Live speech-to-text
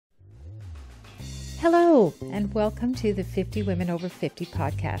Hello, and welcome to the 50 Women Over 50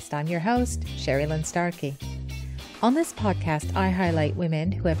 podcast. I'm your host, Sherrilynne Starkie. On this podcast, I highlight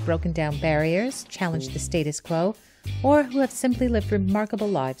women who have broken down barriers, challenged the status quo, or who have simply lived remarkable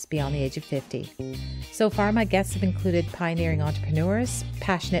lives beyond the age of 50. So far, my guests have included pioneering entrepreneurs,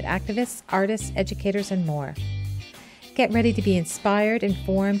 passionate activists, artists, educators, and more. Get ready to be inspired,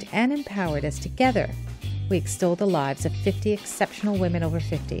 informed, and empowered as together we extol the lives of 50 exceptional women over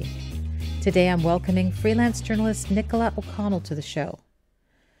 50. Today, I'm welcoming freelance journalist Nicola O'Connell to the show.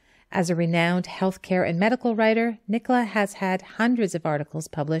 As a renowned healthcare and medical writer, Nicola has had hundreds of articles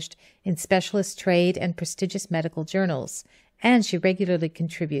published in specialist trade and prestigious medical journals, and she regularly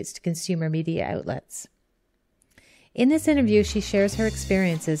contributes to consumer media outlets. In this interview, she shares her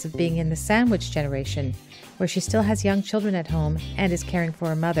experiences of being in the sandwich generation, where she still has young children at home and is caring for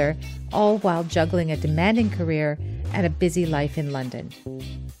her mother, all while juggling a demanding career and a busy life in London.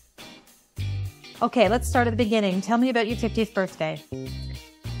 Okay, let's start at the beginning. Tell me about your 50th birthday.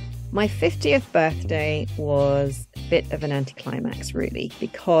 My 50th birthday was a bit of an anticlimax, really,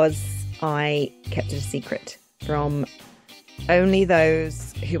 because I kept it a secret from only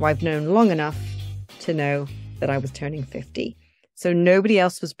those who I've known long enough to know that I was turning 50. So nobody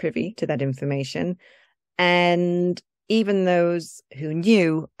else was privy to that information. And even those who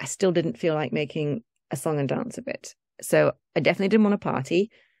knew, I still didn't feel like making a song and dance of it. So I definitely didn't want a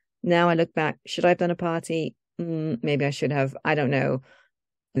party. Now I look back, should I have done a party? Maybe I should have. I don't know.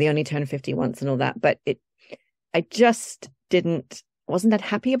 They only turned 50 once and all that. But I just wasn't that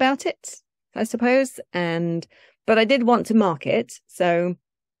happy about it, I suppose. But I did want to mark it. So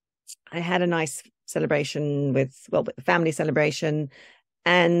I had a nice celebration with a family celebration.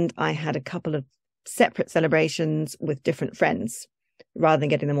 And I had a couple of separate celebrations with different friends rather than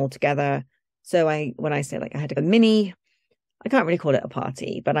getting them all together. So when I say I had a mini, I can't really call it a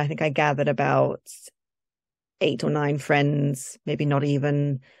party, but I think I gathered about 8 or 9 friends, maybe not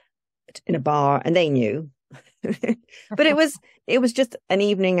even, in a bar, and they knew. But it was just an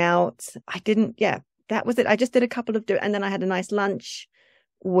evening out. That was it. I just did a couple of, and then I had a nice lunch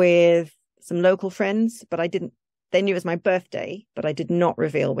with some local friends, but they knew it was my birthday, but I did not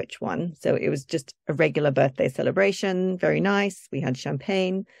reveal which one. So it was just a regular birthday celebration. Very nice. We had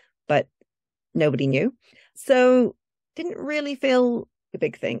champagne, but nobody knew. So didn't really feel a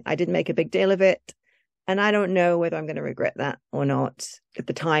big thing. I didn't make a big deal of it. And I don't know whether I'm going to regret that or not. At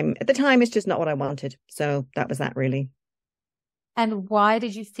the time, it's just not what I wanted. So that was that, really. And why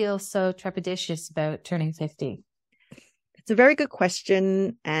did you feel so trepidatious about turning 50? It's a very good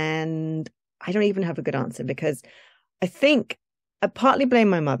question. And I don't even have a good answer, because I think I partly blame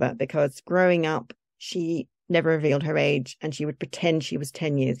my mother, because growing up, she never revealed her age and she would pretend she was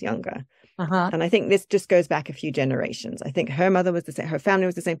 10 years younger. And I think this just goes back a few generations. I think her mother was the same, her family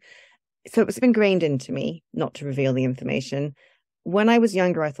was the same. So it was ingrained into me not to reveal the information. When I was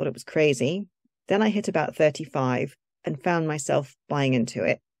younger, I thought it was crazy. Then I hit about 35 and found myself buying into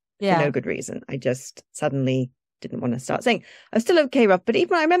it for no good reason. I just suddenly didn't want to start saying. I was still okay rough, but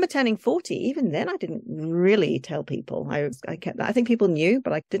even I remember turning 40. Even then, I didn't really tell people. I kept that. I think people knew,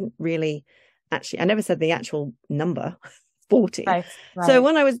 but I didn't really I never said the actual number. 40. Right. So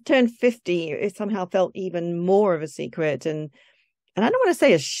when I was turned 50, it somehow felt even more of a secret. And I don't want to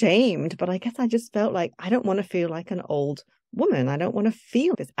say ashamed, but I guess I just felt like I don't want to feel like an old woman. I don't want to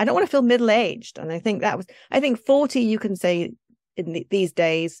feel this. I don't want to feel middle-aged. And I think 40, you can say these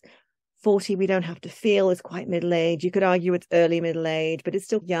days, 40, we don't have to feel is quite middle-aged. You could argue it's early middle-age, but it's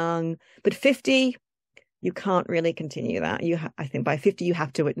still young. But 50, you can't really continue that. I think by 50, you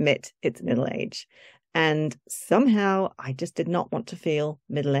have to admit it's middle-age. And somehow I just did not want to feel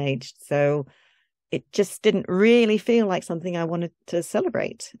middle-aged. So it just didn't really feel like something I wanted to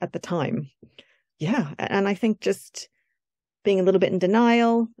celebrate at the time. Yeah. And I think just being a little bit in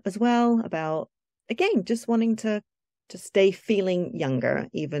denial as well about, again, just wanting to stay feeling younger,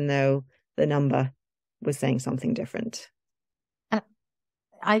 even though the number was saying something different.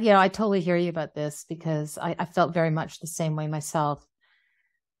 I totally hear you about this, because I felt very much the same way myself.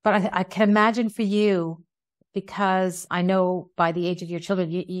 But I can imagine for you, because I know by the age of your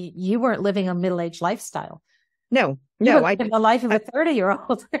children, you weren't living a middle-aged lifestyle. No, I did the life of a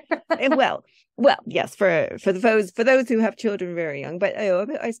 30-year-old. well, yes, for those who have children very young, but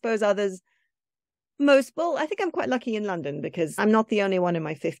I suppose others, I think I'm quite lucky in London, because I'm not the only one in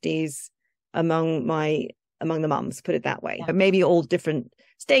my 50s among the mums, put it that way. Yeah. Maybe all different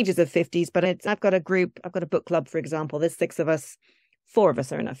stages of 50s, but I've got a book club, for example. There's 6 of us. 4 of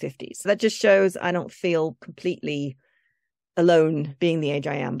us are in our 50s. So that just shows I don't feel completely alone being the age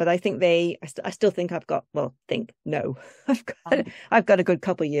I am. But I think I still think I've got a good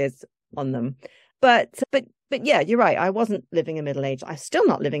couple of years on them. But yeah, you're right. I wasn't living a middle age. I'm still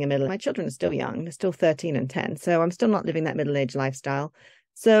not living a middle. My children are still young. They're still 13 and 10. So I'm still not living that middle age lifestyle.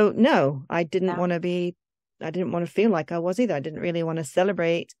 So no, I didn't want to feel like I was either. I didn't really want to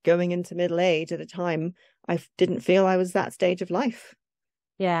celebrate going into middle age at a time. I didn't feel I was that stage of life.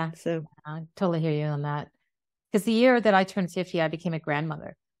 Yeah. So I totally hear you on that. Because the year that I turned 50, I became a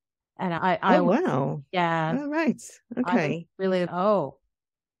grandmother. And I wow. Yeah. All right. Okay. Really,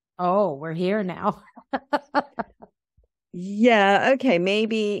 we're here now. Yeah. Okay.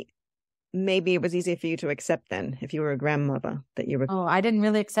 Maybe it was easier for you to accept then if you were a grandmother that you were. Oh, I didn't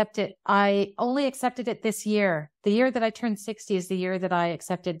really accept it. I only accepted it this year. The year that I turned 60 is the year that I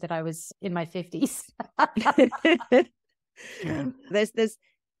accepted that I was in my 50s.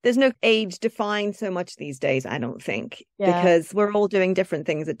 There's no age defined so much these days, I don't think, because we're all doing different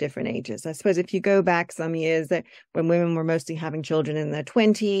things at different ages. I suppose if you go back some years when women were mostly having children in their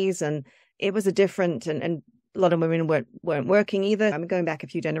 20s, and it was a different, and a lot of women weren't working either. I'm going back a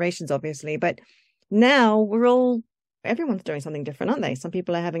few generations, obviously, but now everyone's doing something different, aren't they? Some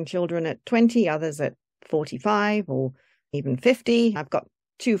people are having children at 20, others at 45 or even 50. I've got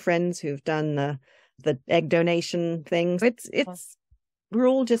 2 friends who've done the egg donation thing. We're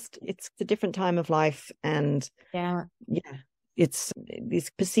all it's a different time of life, and it's these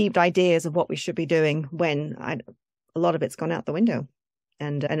perceived ideas of what we should be doing when a lot of it's gone out the window.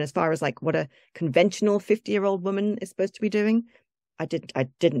 And as far as like what a conventional 50-year-old woman is supposed to be doing, I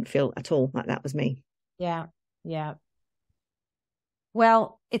didn't feel at all like that was me. Yeah. Yeah.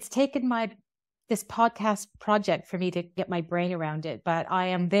 Well, it's taken this podcast project for me to get my brain around it, but I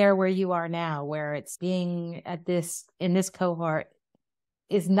am there where you are now, where it's being in this cohort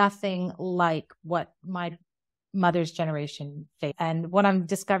is nothing like what my mother's generation faced. And what I'm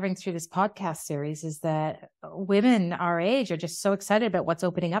discovering through this podcast series is that women our age are just so excited about what's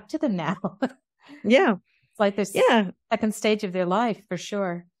opening up to them now. Yeah. It's like this second stage of their life for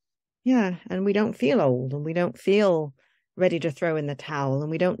sure. Yeah. And we don't feel old, and we don't feel ready to throw in the towel,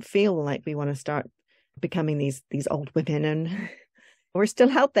 and we don't feel like we want to start becoming these old women, and we're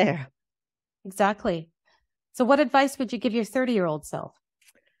still out there. Exactly. So what advice would you give your 30-year-old self?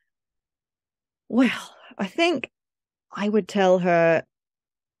 Well, I think I would tell her,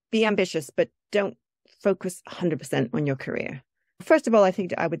 be ambitious, but don't focus 100% on your career. First of all, I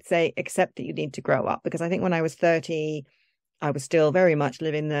think I would say accept that you need to grow up, because I think when I was 30, I was still very much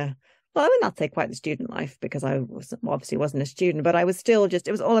living I would not say quite the student life, because I obviously wasn't a student, but I was still it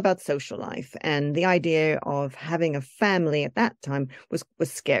was all about social life. And the idea of having a family at that time was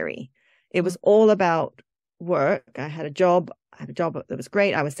scary. It was all about work. I had a job that was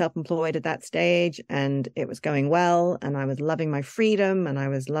great. I was self-employed at that stage, and it was going well, and I was loving my freedom, and I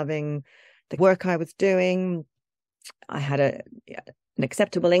was loving the work I was doing. I had an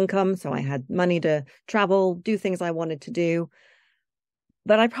acceptable income, so I had money to travel, do things I wanted to do.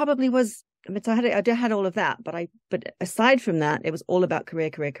 But I probably was, so I had all of that, but aside from that, it was all about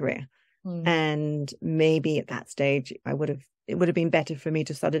career. And maybe at that stage, it would have been better for me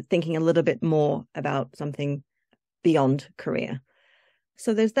to start thinking a little bit more about something beyond career.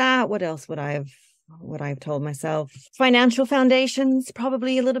 So there's that. What else would I've told myself? Financial foundations,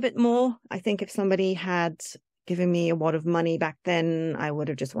 probably a little bit more. I think if somebody had given me a wad of money back then, I would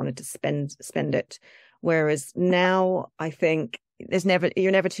have just wanted to spend it. Whereas now, I think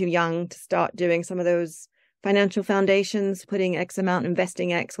you're never too young to start doing some of those financial foundations, putting X amount,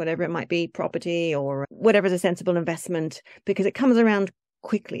 investing X, whatever it might be, property or whatever's a sensible investment, because it comes around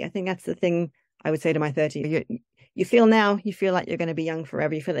quickly. I think that's the thing I would say to my 30. You feel like you're going to be young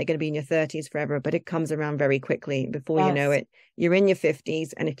forever. You feel like you're going to be in your 30s forever, but it comes around very quickly. Before you know it, you're in your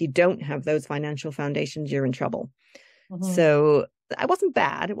 50s. And if you don't have those financial foundations, you're in trouble. Mm-hmm. So I wasn't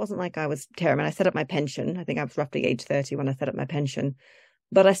bad. It wasn't like I was terrible. I set up my pension. I think I was roughly age 30 when I set up my pension.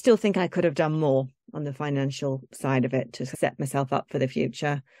 But I still think I could have done more on the financial side of it to set myself up for the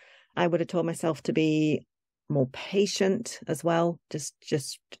future. I would have told myself to be more patient as well.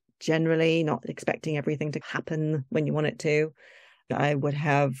 Just generally not expecting everything to happen when you want it to. I would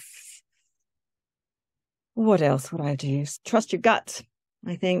have, what else would I do? Trust your gut.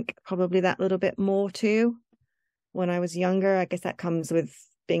 I think probably that little bit more too. When I was younger, I guess that comes with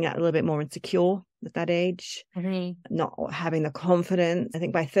being a little bit more insecure at that age, not having the confidence. I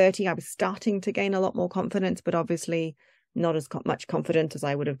think by 30, I was starting to gain a lot more confidence, but obviously not as much confidence as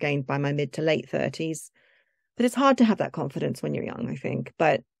I would have gained by my mid to late 30s. But it's hard to have that confidence when you're young, I think.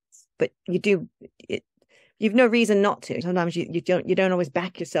 But you've no reason not to. Sometimes you don't always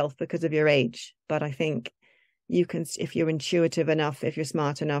back yourself because of your age. But I think you can, if you're intuitive enough, if you're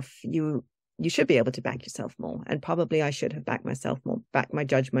smart enough, you should be able to back yourself more. And probably I should have backed myself more, backed my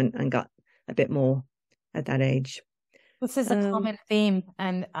judgment and gut a bit more at that age. This is a common theme.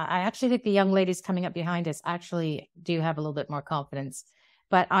 And I actually think the young ladies coming up behind us actually do have a little bit more confidence.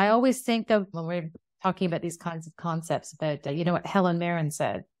 But I always think, though, when we're talking about these kinds of concepts about, you know what Helen Mirren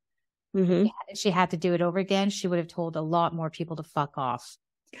said? Mm-hmm. If she had to do it over again, she would have told a lot more people to fuck off.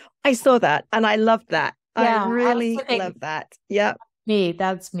 I saw that and I loved that. Yeah, I really love that. Yeah.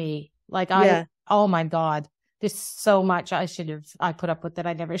 That's me. Like, oh my God, there's so much I put up with that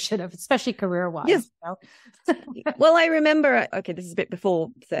I never should have, especially career-wise. Yes. You know? Well, I remember, okay, this is a bit before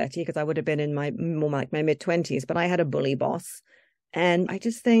 30 because I would have been in my mid-20s, but I had a bully boss. And I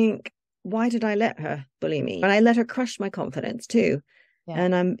just think, why did I let her bully me? And I let her crush my confidence too. Yeah.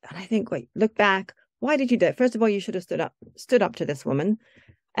 And I think, wait, look back. Why did you do it? First of all, you should have stood up to this woman.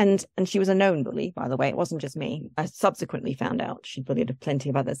 And she was a known bully, by the way. It wasn't just me. I subsequently found out she bullied plenty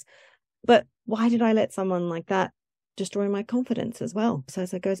of others. But why did I let someone like that destroy my confidence as well? So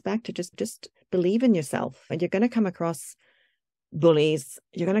it goes back to just believe in yourself. And you're going to come across bullies.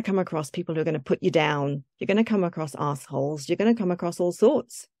 You're going to come across people who are going to put you down. You're going to come across assholes. You're going to come across all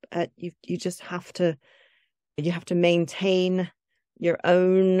sorts. You just have to maintain your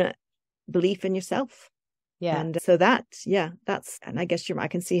own belief in yourself. Yeah. And so that's, and I guess I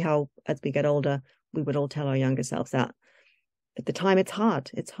can see how as we get older, we would all tell our younger selves that. At the time, it's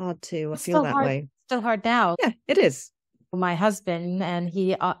hard. It's hard to feel that way. Still hard now. Yeah, it is. My husband, and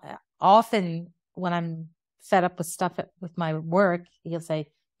he often, when I'm fed up with stuff with my work, he'll say,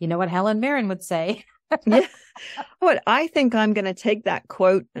 you know what Helen Mirren would say? Yeah. What I think I'm going to take that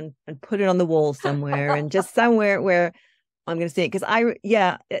quote and put it on the wall somewhere and just somewhere where I'm going to see it. Because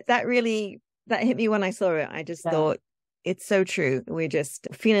that hit me when I saw it. I just thought it's so true. We're just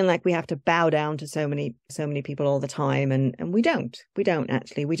feeling like we have to bow down to so many people all the time. And we don't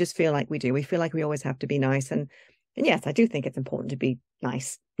actually. We just feel like we do. We feel like we always have to be nice. And yes, I do think it's important to be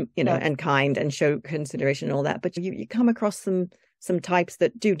nice, and kind and show consideration and all that. But you come across some types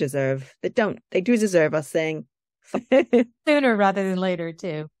that do deserve us saying sooner rather than later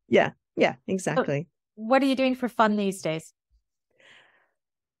too. Yeah, exactly. So what are you doing for fun these days?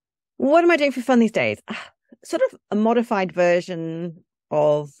 What am I doing for fun these days? Sort of a modified version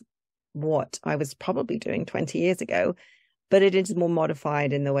of what I was probably doing 20 years ago, but it is more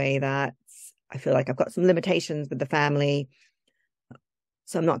modified in the way that I feel like I've got some limitations with the family,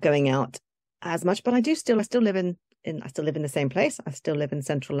 so I'm not going out as much. But I still live in the same place. I still live in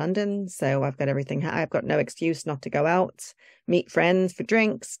central London, so I've got everything. I've got no excuse not to go out, meet friends for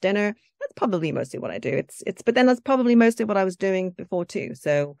drinks, dinner. That's probably mostly what I do. But then that's probably mostly what I was doing before too.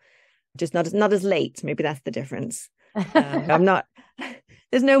 So just not as late. Maybe that's the difference. I'm not.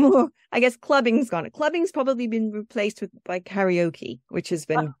 There's no more. I guess clubbing's gone. Clubbing's probably been replaced by karaoke, which is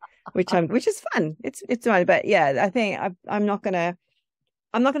fun. It's fun. But yeah, I think I'm not gonna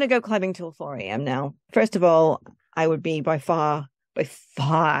go clubbing till 4 a.m. now. First of all, I would be by far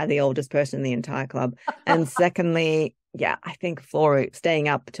the oldest person in the entire club, and secondly, I think staying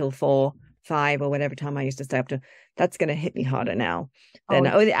up till 4, 5 or whatever time I used to stay up to, that's going to hit me harder now. Even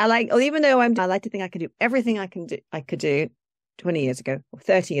though I like to think I could do everything I could do 20 years ago or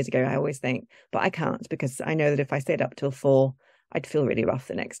 30 years ago, I always think, but I can't, because I know that if I stayed up till 4, I'd feel really rough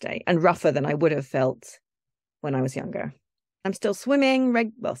the next day, and rougher than I would have felt when I was younger. I'm still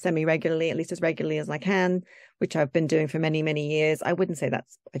swimming, semi-regularly, at least as regularly as I can, which I've been doing for many, many years. I wouldn't say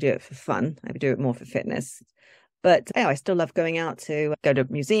I do it for fun. I do it more for fitness. But I still love going out to go to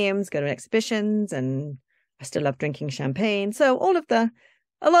museums, go to exhibitions, and I still love drinking champagne. So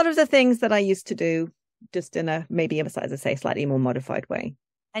a lot of the things that I used to do, just in as I say, slightly more modified way.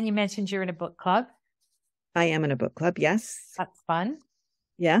 And you mentioned you're in a book club. I am in a book club, yes. That's fun.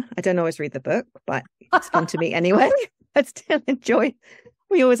 Yeah, I don't always read the book, but it's fun to me anyway. I still enjoy.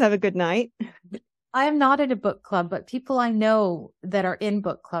 We always have a good night. I am not in a book club, but people I know that are in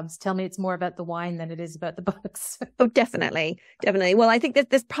book clubs tell me it's more about the wine than it is about the books. Oh, definitely. Well, I think that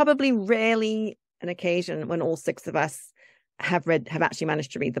there's probably rarely an occasion when all 6 of us have actually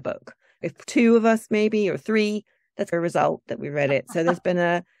managed to read the book. If 2 of us maybe, or 3, that's a result that we read it. So there's been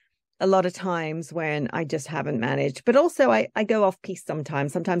a lot of times when I just haven't managed. But also I go off piece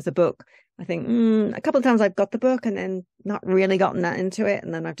sometimes. Sometimes the book, I think, a couple of times I've got the book and then not really gotten that into it.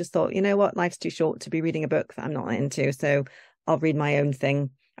 And then I've just thought, you know what, life's too short to be reading a book that I'm not into. So I'll read my own thing.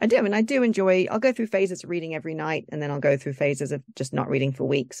 I do enjoy, I'll go through phases of reading every night, and then I'll go through phases of just not reading for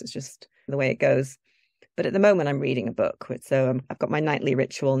weeks. It's just the way it goes. But at the moment I'm reading a book. So I've got my nightly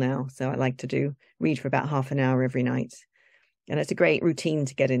ritual now. So I like to read for about half an hour every night. And it's a great routine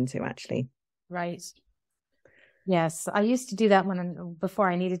to get into, actually. Right. Yes. I used to do that before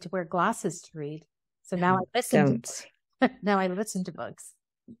I needed to wear glasses to read. So now I listen to books.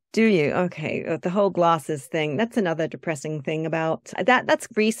 Do you? Okay. The whole glasses thing. That's another depressing thing about that. That's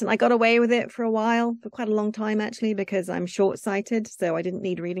recent. I got away with it for a while, for quite a long time, actually, because I'm short-sighted. So I didn't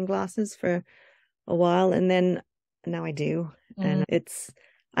need reading glasses for a while. And then now I do. And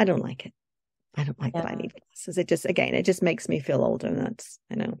I don't like it. I don't like that I need glasses. It just makes me feel older. And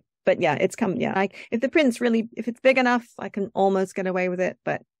I know. But yeah, it's come. Yeah. If the print's if it's big enough, I can almost get away with it.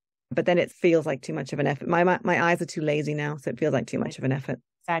 But then it feels like too much of an effort. My eyes are too lazy now. So it feels like too much of an effort.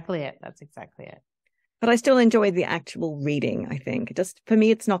 Exactly it. That's exactly it. But I still enjoy the actual reading, I think. For me,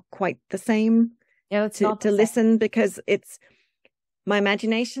 it's not quite the same to listen, because my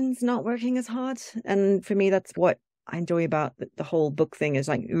imagination's not working as hard. And for me, that's what I enjoy about the whole book thing, is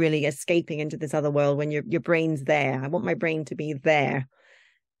like really escaping into this other world when your brain's there. I want my brain to be there.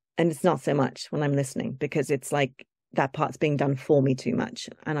 And it's not so much when I'm listening, because it's like that part's being done for me too much.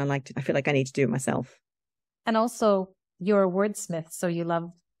 And I feel like I need to do it myself. And also, you're a wordsmith, so you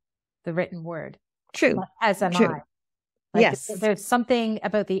love the written word. True. As am True. I. Like, yes. There's something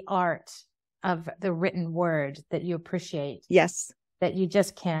about the art of the written word that you appreciate. Yes. That you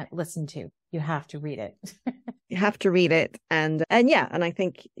just can't listen to. You have to read it. You have to read it. And I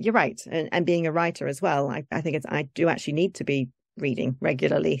think you're right. And being a writer as well, I think I do actually need to be reading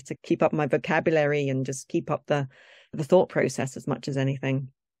regularly to keep up my vocabulary and just keep up the thought process as much as anything.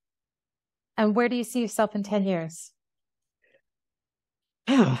 And where do you see yourself in 10 years?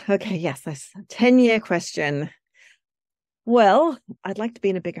 Oh, okay. Yes, that's a 10-year question. Well, I'd like to be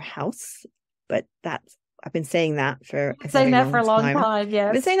in a bigger house, but I've been saying that for a long time. Yes.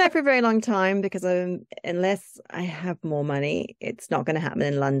 I've been saying that for a very long time, because unless I have more money, it's not going to happen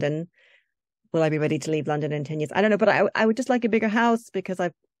in London. Will I be ready to leave London in 10 years? I don't know, but I would just like a bigger house, because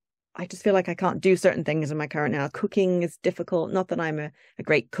I just feel like I can't do certain things in my current house. Cooking is difficult. Not that I'm a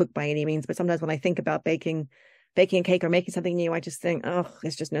great cook by any means, but sometimes when I think about baking a cake or making something new, I just think, oh,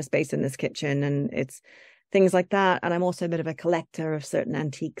 there's just no space in this kitchen. And it's things like that. And I'm also a bit of a collector of certain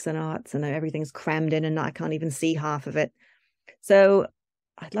antiques and arts, and everything's crammed in and I can't even see half of it. So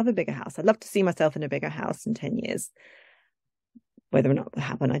I'd love a bigger house. I'd love to see myself in a bigger house in 10 years. Whether or not it'll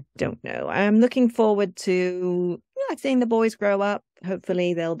happen, I don't know. I'm looking forward to seeing the boys grow up.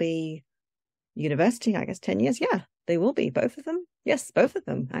 Hopefully they'll be university, I guess 10 years. Yeah, they will be. Both of them. Yes, both of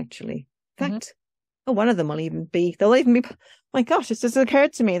them, actually. In fact, one of them they'll even be, my gosh, it's just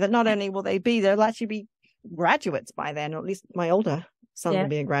occurred to me that not only will they'll actually be graduates by then, or at least my older son will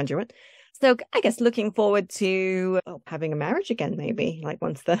be a graduate. So I guess looking forward to having a marriage again, maybe, like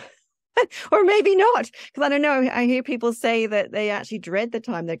once or maybe not, because I don't know. I hear people say that they actually dread the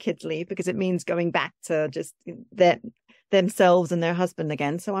time their kids leave, because it means going back to just themselves and their husband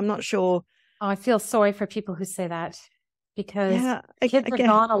again. So I'm not sure. Oh, I feel sorry for people who say that, because kids are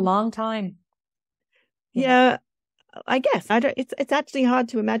gone a long time. Yeah, I guess it's actually hard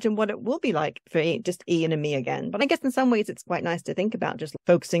to imagine what it will be like for just Ian and me again. But I guess in some ways it's quite nice to think about just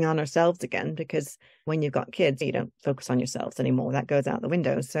focusing on ourselves again, because when you've got kids, you don't focus on yourselves anymore. That goes out the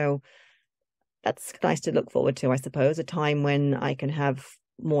window. So that's nice to look forward to, I suppose, a time when I can have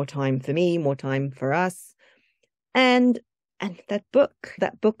more time for me, more time for us. And that book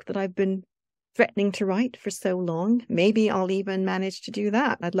that I've been threatening to write for so long, maybe I'll even manage to do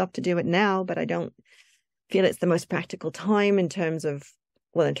that. I'd love to do it now, but I don't feel it's the most practical time in terms of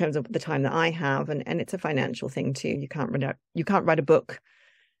the time that I have, and it's a financial thing too. You can't write a book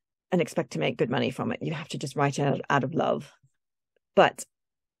and expect to make good money from it. You have to just write it out of love. But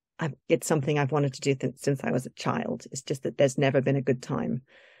it's something I've wanted to do since I was a child. It's just that there's never been a good time.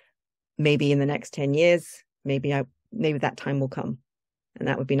 Maybe in the next 10 years, maybe that time will come, and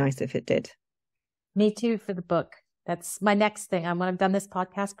that would be nice if it did. Me too, for the book. That's my next thing. When I've done this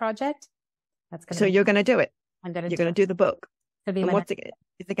podcast project, so you're going to do it. I'm going to. You're going to do the book. And is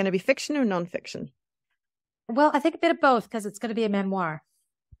it going to be fiction or nonfiction? Well, I think a bit of both, because it's going to be a memoir.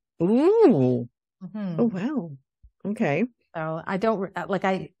 Ooh. Oh wow. Okay. So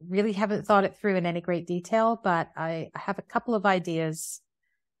I really haven't thought it through in any great detail, but I have a couple of ideas,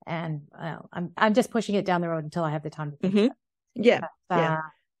 and I'm just pushing it down the road until I have the time to think about it. Yeah.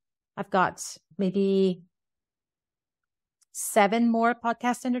 I've got maybe 7 more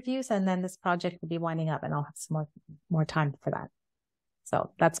podcast interviews, and then this project will be winding up, and I'll have some more time for that.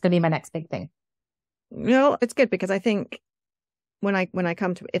 So that's going to be my next big thing. Well, it's good, because I think if I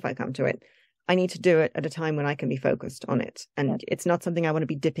come to it, I need to do it at a time when I can be focused on it. And it's not something I want to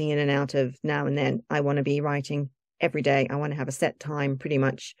be dipping in and out of now and then. I want to be writing every day. I want to have a set time pretty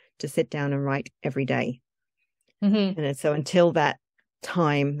much to sit down and write every day. And so until that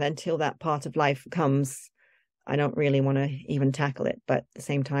part of life comes, I don't really want to even tackle it. But at the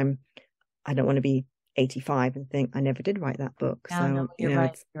same time, I don't want to be 85 and think, I never did write that book. No, So, no, you're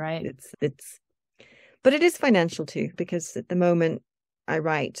right. You're right. But it is financial too, because at the moment I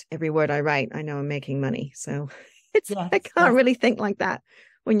write, every word I write, I know I'm making money. So I can't really think like that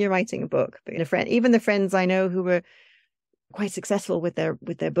when you're writing a book. But even the friends I know who were quite successful with their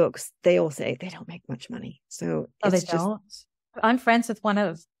books, they all say they don't make much money. So they don't. I'm friends with one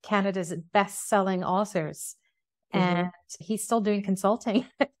of Canada's best-selling authors, and he's still doing consulting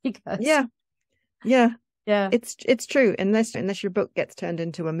because yeah. It's true, unless your book gets turned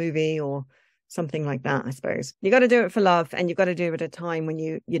into a movie or something like that. I suppose you got to do it for love, and you got to do it at a time when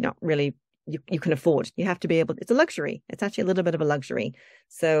you're not really you can afford. You have to be able. It's a luxury. It's actually a little bit of a luxury.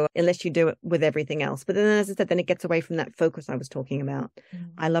 So unless you do it with everything else, but then, as I said, then it gets away from that focus I was talking about.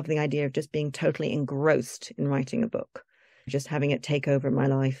 I love the idea of just being totally engrossed in writing a book, just having it take over my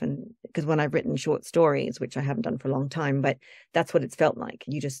life. And because when I've written short stories, which I haven't done for a long time, but that's what it's felt like.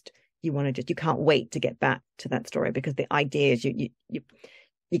 You can't wait to get back to that story, because the idea is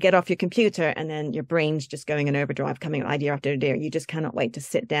you get off your computer and then your brain's just going in overdrive, coming idea after idea. You just cannot wait to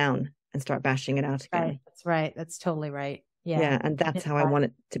sit down and start bashing it out again. Right. That's right. That's totally right. Yeah. And that's how I want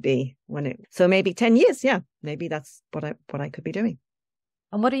it to be so maybe 10 years. Yeah. Maybe that's what I could be doing.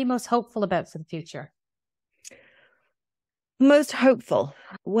 And what are you most hopeful about for the future? Most hopeful.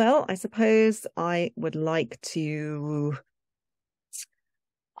 Well, I suppose I would like to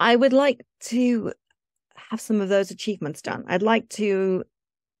have some of those achievements done. I'd like to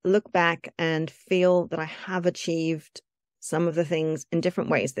look back and feel that I have achieved some of the things in different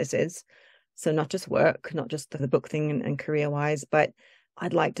ways. This is so not just work, not just the book thing and career wise, but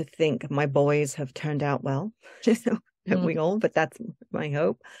I'd like to think my boys have turned out well. Don't we all? But that's my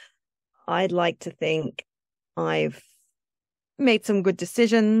hope. I'd like to think I've made some good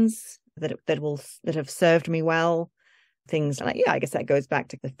decisions that have served me well. Things like, I guess that goes back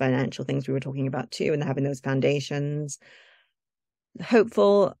to the financial things we were talking about too, and having those foundations.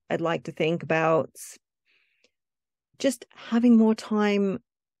 Hopeful, I'd like to think about just having more time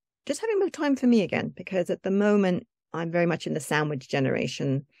for me again, because at the moment I'm very much in the sandwich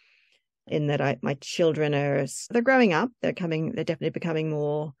generation, in that my children they're growing up, they're definitely becoming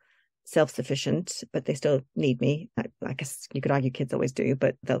more self-sufficient, but they still need me. I guess you could argue kids always do,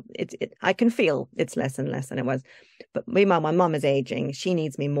 but I can feel it's less and less than it was. But meanwhile, my mum is aging. She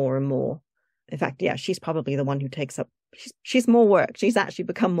needs me more and more. In fact, she's probably the one who takes up. She's more work. She's actually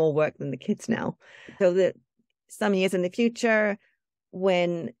become more work than the kids now. So that some years in the future,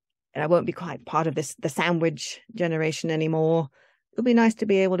 when I won't be quite part of the sandwich generation anymore, it'll be nice to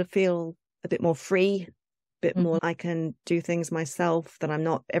be able to feel a bit more free. Bit more I can do things myself, that I'm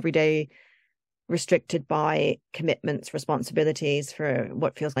not every day restricted by commitments, responsibilities for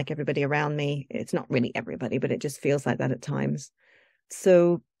what feels like everybody around me. It's not really everybody, but it just feels like that at times.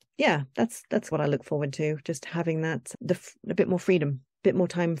 So yeah, that's what I look forward to, just having that a bit more freedom, a bit more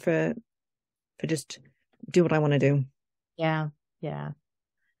time for just do what I want to do. Yeah.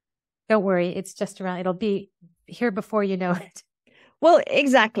 Don't worry, it's just around. It'll be here before you know it. Well,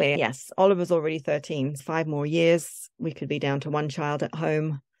 exactly. Yes. Oliver's already 13. 5 more years, we could be down to one child at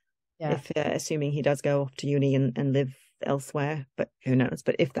home. Yeah. If assuming he does go off to uni and live elsewhere, but who knows?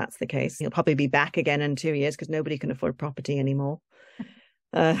 But if that's the case, he'll probably be back again in 2 years, because nobody can afford property anymore.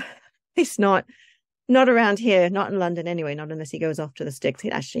 He's not around here, not in London anyway, not unless he goes off to the sticks.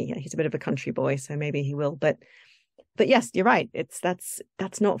 He's a bit of a country boy, so maybe he will. But yes, you're right.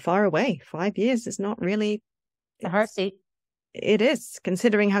 That's not far away. 5 years is not really a heartbeat. It is,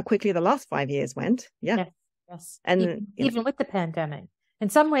 considering how quickly the last 5 years went. Yeah. Yes. And even with the pandemic. In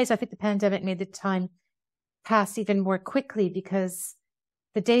some ways, I think the pandemic made the time pass even more quickly, because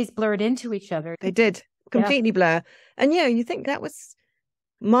the days blurred into each other. They did completely blur. And you think that was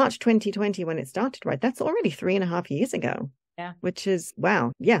March 2020 when it started, right? That's already 3.5 years ago. Yeah. Which is,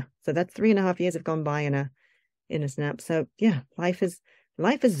 wow. Yeah. So that's 3.5 years have gone by in a snap. So yeah, life is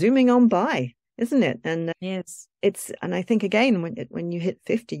zooming on by, isn't it? And yes, and I think again, when you hit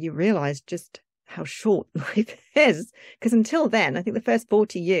 50, you realize just how short life is. Because until then, I think the first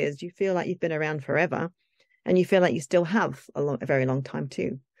 40 years, you feel like you've been around forever, and you feel like you still have a very long time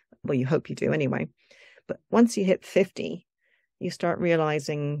too. Well, you hope you do anyway. But once you hit 50, you start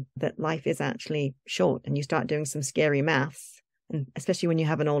realizing that life is actually short, and you start doing some scary maths, and especially when you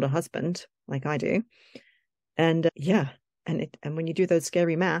have an older husband like I do. And and when you do those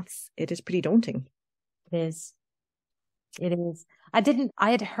scary maths, it is pretty daunting. It is.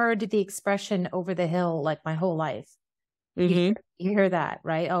 I had heard the expression over the hill like my whole life. You hear that,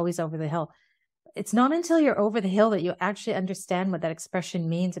 right? Always over the hill. It's not until you're over the hill that you actually understand what that expression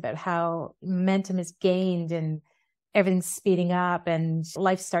means, about how momentum is gained and everything's speeding up and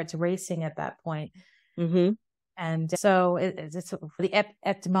life starts racing at that point. Mm-hmm. And so it's the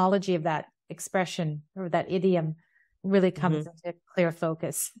etymology of that expression or that idiom really comes into clear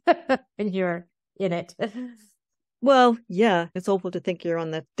focus when you're in it. Well, yeah, it's awful to think you're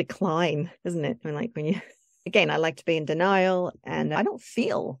on the decline, isn't it? I mean, like when you, again, I like to be in denial, and I don't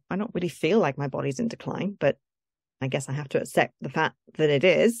really feel like my body's in decline, but I guess I have to accept the fact that it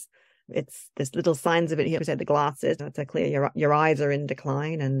is. There's little signs of it here. We said the glasses, it's a clear your eyes are in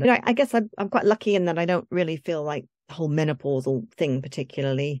decline. And I guess I'm quite lucky in that I don't really feel like the whole menopausal thing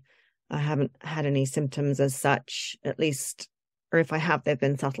particularly. I haven't had any symptoms as such, at least, or if I have, they've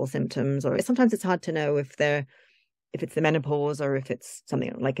been subtle symptoms, or sometimes it's hard to know if it's the menopause or if it's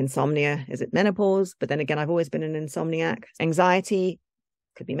something like insomnia. Is it menopause? But then again, I've always been an insomniac. Anxiety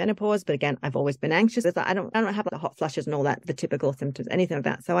could be menopause, but again, I've always been anxious. I don't have the hot flushes and all that, the typical symptoms, anything like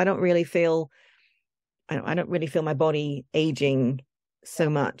that. So I don't really feel my body aging so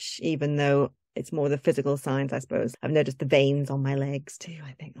much, even though it's more the physical signs, I suppose. I've noticed the veins on my legs too.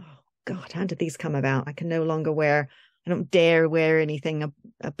 I think, oh God, how did these come about? I can no longer I don't dare wear anything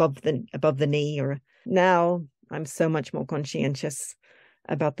above the knee. Or now I'm so much more conscientious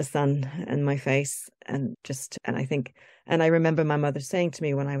about the sun and my face, and I remember my mother saying to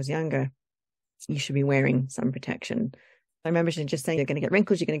me when I was younger, you should be wearing sun protection. I remember she just saying, you're going to get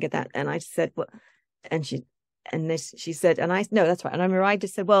wrinkles, you're going to get that. And I said, well, she said, and I, no, that's right. And I remember I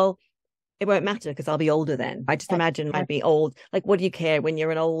just said, well, it won't matter because I'll be older then. I just imagine I'd be old. Like, what do you care when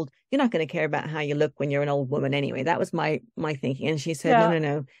you're you're not going to care about how you look when you're an old woman anyway. That was my thinking. And she said,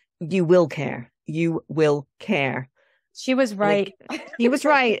 no, you will care. You will care. She was right. He was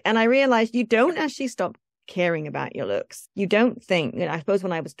right. And I realized you don't actually stop caring about your looks. You don't think, I suppose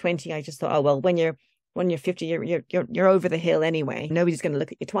when I was 20, I just thought, oh, well, when you're 50, you're over the hill anyway. Nobody's going to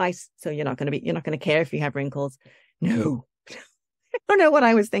look at you twice. So you're not going to care if you have wrinkles. No. I don't know what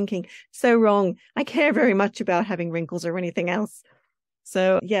I was thinking. So wrong. I care very much about having wrinkles or anything else.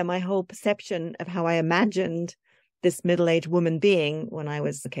 So yeah, my whole perception of how I imagined this middle-aged woman being when I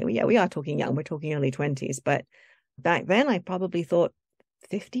was, we are talking young, we're talking early 20s, but back then I probably thought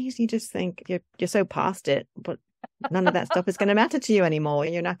 50s, you just think you're so past it, but none of that stuff is going to matter to you anymore.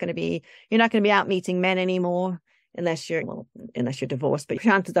 You're not going to be out meeting men anymore unless you're divorced, but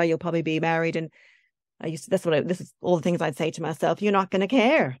chances are you'll probably be married. And this is all the things I'd say to myself. You're not going to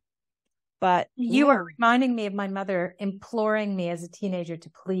care. But you are reminding me of my mother imploring me as a teenager to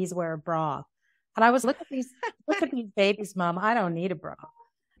please wear a bra. And I was, look at these babies, Mom. I don't need a bra.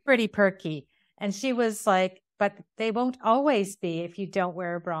 Pretty perky. And she was like, but they won't always be if you don't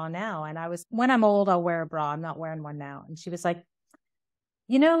wear a bra now. And I was, when I'm old, I'll wear a bra. I'm not wearing one now. And she was like,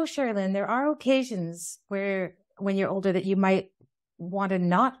 Sherrilynne, there are occasions where when you're older that you might want to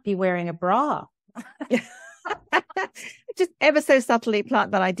not be wearing a bra. Just ever so subtly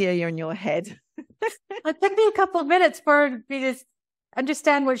plant that idea in your head. It took me a couple of minutes for me to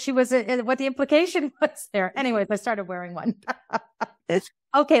understand what the implication was there. Anyways, I started wearing one.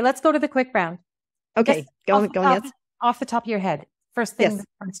 Okay, let's go to the quick round. Okay, go on. Yes. Off the top of your head, first thing that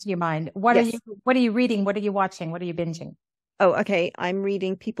comes to your mind. What are you reading? What are you watching? What are you binging? Oh, okay. I'm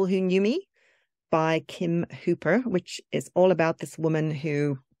reading People Who Knew Me by Kim Hooper, which is all about this woman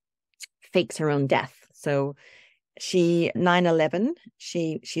who fakes her own death. So 9/11,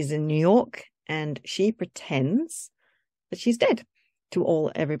 she's in New York and she pretends that she's dead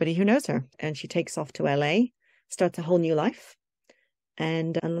to everybody who knows her. And she takes off to LA, starts a whole new life.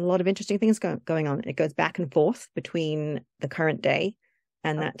 And a lot of interesting things going on. It goes back and forth between the current day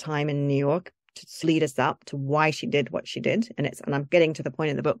and that time in New York to lead us up to why she did what she did. And I'm getting to the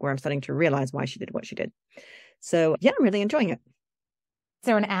point in the book where I'm starting to realize why she did what she did. So yeah, I'm really enjoying it. Is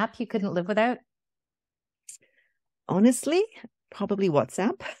there an app you couldn't live without? Honestly, probably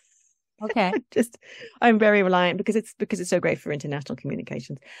WhatsApp. Okay. I'm very reliant because it's so great for international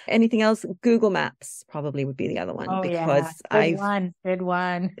communications. Anything else? Google Maps probably would be the other one. Oh, because good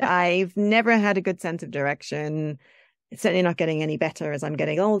one. I've never had a good sense of direction. It's certainly not getting any better as I'm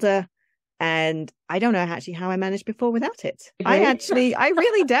getting older. And I don't know actually how I managed before without it. Really? I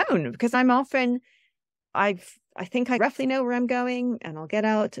really don't, because I think I roughly know where I'm going, and I'll get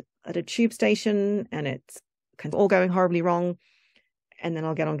out at a tube station and it's kind of all going horribly wrong. And then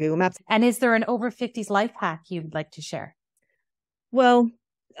I'll get on Google Maps. And is there an over 50s life hack you'd like to share? Well,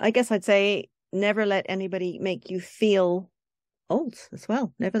 I guess I'd say never let anybody make you feel old as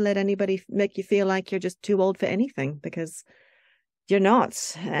well. Never let anybody make you feel like you're just too old for anything, because you're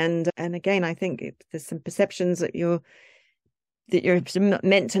not. And again, I think there's some perceptions that you're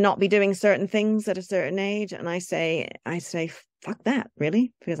meant to not be doing certain things at a certain age. And I say, fuck that,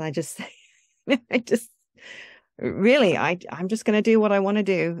 really, because really, I'm just going to do what I want to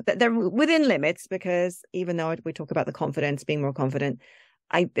do. They're within limits, because even though we talk about the confidence, being more confident,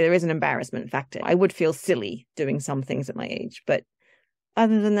 there is an embarrassment factor. I would feel silly doing some things at my age, but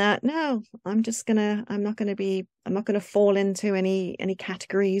other than that, no, I'm not going to fall into any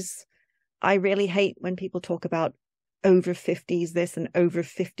categories. I really hate when people talk about over 50s this and over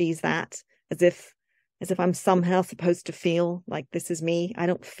 50s that, as if I'm somehow supposed to feel like this is me. I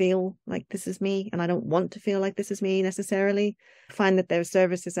don't feel like this is me, and I don't want to feel like this is me necessarily. I find that there's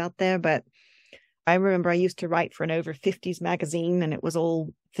services out there, but I remember I used to write for an over 50s magazine, and it was all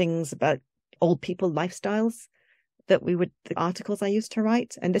things about old people lifestyles the articles I used to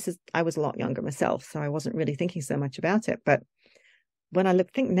write. And I was a lot younger myself, so I wasn't really thinking so much about it. But when I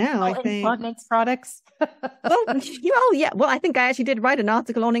think now, I think incontinence products. Well, I think I actually did write an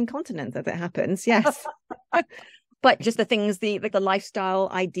article on incontinence, as it happens. Yes. But just the things, the lifestyle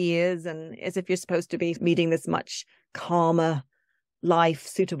ideas, and as if you're supposed to be leading this much calmer life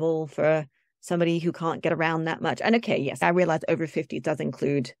suitable for somebody who can't get around that much. And okay, yes, I realize over 50 does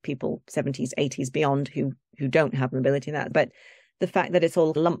include people 70s, 80s, beyond who don't have mobility in that. But the fact that it's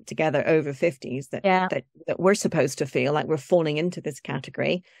all lumped together over 50s, that we're supposed to feel like we're falling into this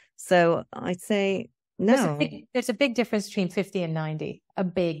category. So I'd say no. There's a big difference between 50 and 90. A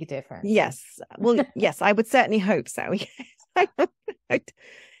big difference. Yes. Well, yes, I would certainly hope so.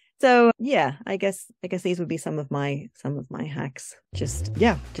 So yeah, I guess these would be some of my hacks. Just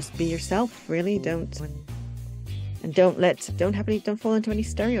be yourself, really. Don't fall into any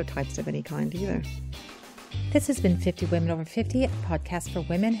stereotypes of any kind either. This has been 50 Women Over 50, a podcast for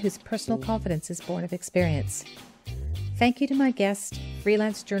women whose personal confidence is born of experience. Thank you to my guest,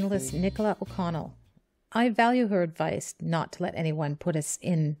 freelance journalist Nicola O'Connell. I value her advice not to let anyone put us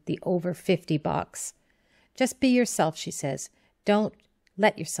in the over 50 box. Just be yourself, she says. Don't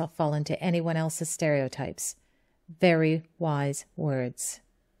let yourself fall into anyone else's stereotypes. Very wise words.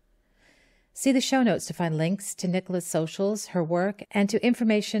 See the show notes to find links to Nicola's socials, her work, and to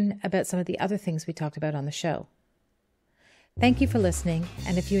information about some of the other things we talked about on the show. Thank you for listening,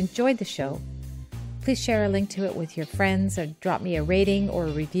 and if you enjoyed the show, please share a link to it with your friends, or drop me a rating or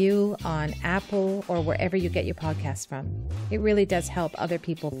a review on Apple or wherever you get your podcasts from. It really does help other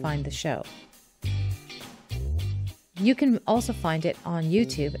people find the show. You can also find it on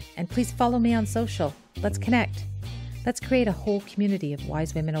YouTube, and please follow me on social. Let's connect. Let's create a whole community of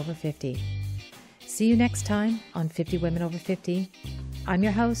wise women over 50. See you next time on 50 Women Over 50. I'm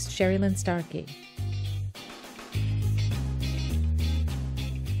your host, Sherrilynne Starkie.